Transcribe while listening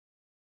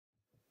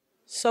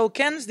So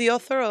Ken's the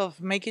author of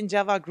Making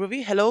Java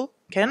Groovy. Hello,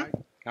 Ken.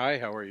 Hi. Hi,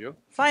 how are you?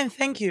 Fine,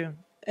 thank you.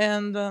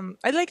 And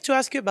I'd like to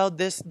ask you about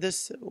this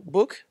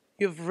book.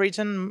 You've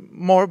written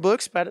more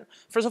books, but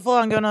first of all,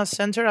 I'm gonna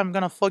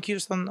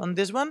focus on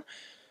this one.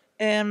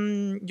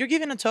 You're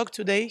giving a talk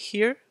today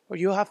here, or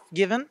you have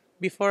given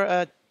before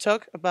a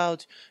talk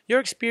about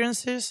your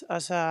experiences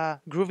as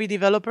a Groovy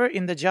developer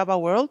in the Java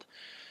world.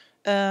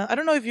 I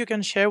don't know if you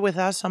can share with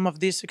us some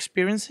of these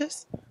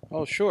experiences.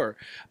 Oh, sure.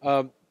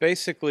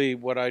 Basically,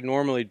 what I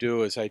normally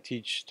do is I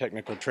teach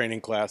technical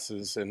training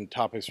classes and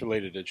topics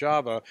related to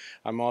Java.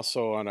 I'm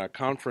also on a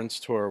conference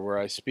tour where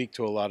I speak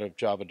to a lot of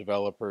Java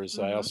developers.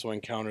 I also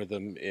encounter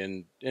them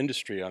in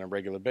industry on a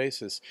regular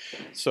basis.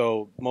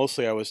 So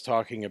mostly I was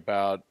talking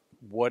about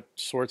what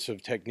sorts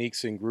of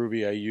techniques in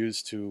Groovy I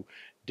use to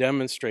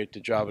demonstrate to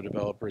Java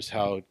developers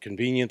how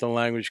convenient the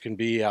language can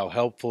be, how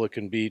helpful it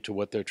can be to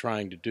what they're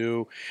trying to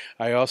do.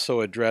 I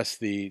also address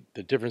the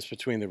difference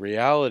between the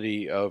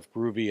reality of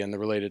Groovy and the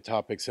related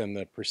topics and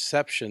the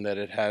perception that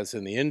it has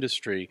in the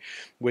industry,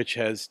 which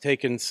has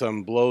taken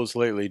some blows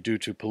lately due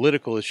to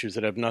political issues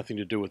that have nothing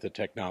to do with the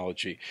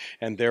technology,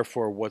 and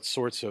therefore what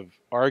sorts of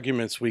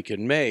arguments we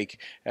can make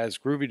as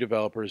Groovy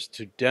developers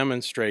to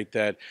demonstrate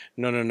that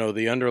no,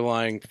 the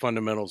underlying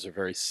fundamentals are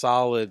very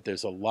solid,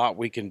 there's a lot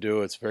we can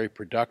do, it's very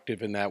productive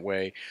in that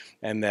way,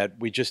 and that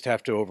we just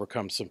have to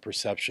overcome some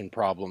perception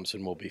problems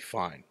and we'll be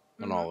fine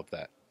on all of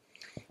that.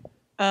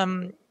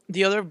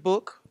 The other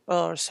book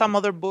or some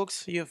other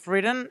books you've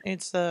written,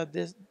 it's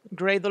this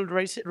Gradle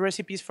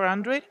recipes for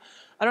Android.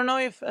 I don't know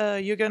if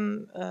you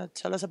can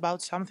tell us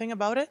about something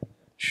about it.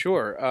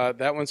 Sure.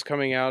 That one's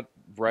coming out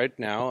right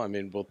now. I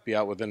mean, we'll be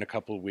out within a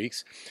couple of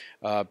weeks.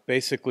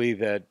 Basically,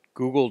 that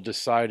Google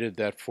decided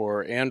that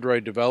for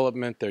Android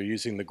development, they're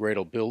using the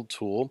Gradle build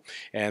tool,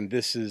 and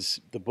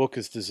the book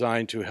is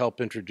designed to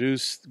help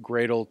introduce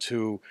Gradle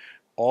to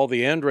all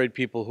the Android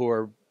people who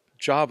are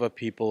Java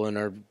people and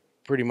are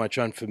pretty much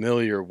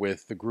unfamiliar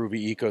with the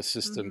Groovy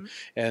ecosystem,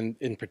 and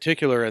in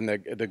particular, in the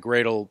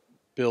Gradle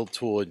build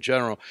tool in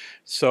general.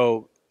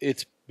 So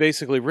it's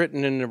basically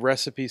written in a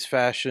recipes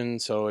fashion.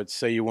 So it's,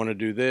 say you want to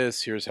do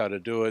this, here's how to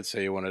do it.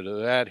 Say you want to do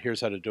that, here's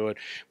how to do it.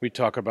 We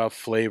talk about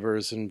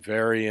flavors and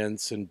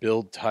variants and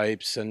build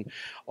types and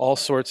all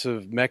sorts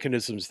of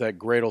mechanisms that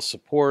Gradle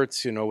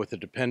supports, with the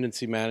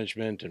dependency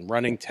management and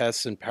running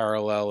tests in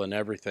parallel and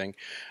everything.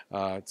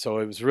 So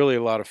it was really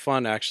a lot of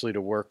fun actually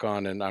to work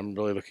on, and I'm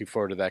really looking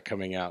forward to that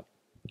coming out.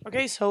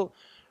 Okay, so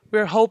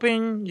we're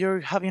hoping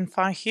you're having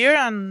fun here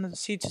and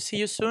see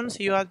you soon.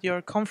 See you at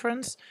your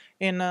conference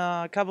in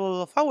a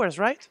couple of hours,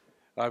 right?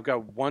 I've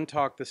got one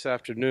talk this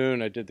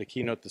afternoon. I did the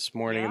keynote this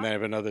morning, and Yeah. then I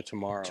have another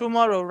tomorrow.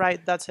 Tomorrow, right?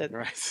 That's it.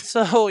 Right.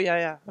 So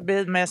yeah, a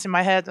bit mess in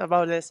my head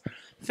about this.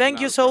 Thank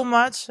Not you a so problem.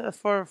 much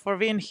for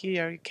being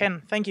here,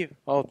 Ken. Thank you.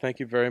 Oh, thank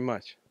you very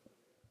much.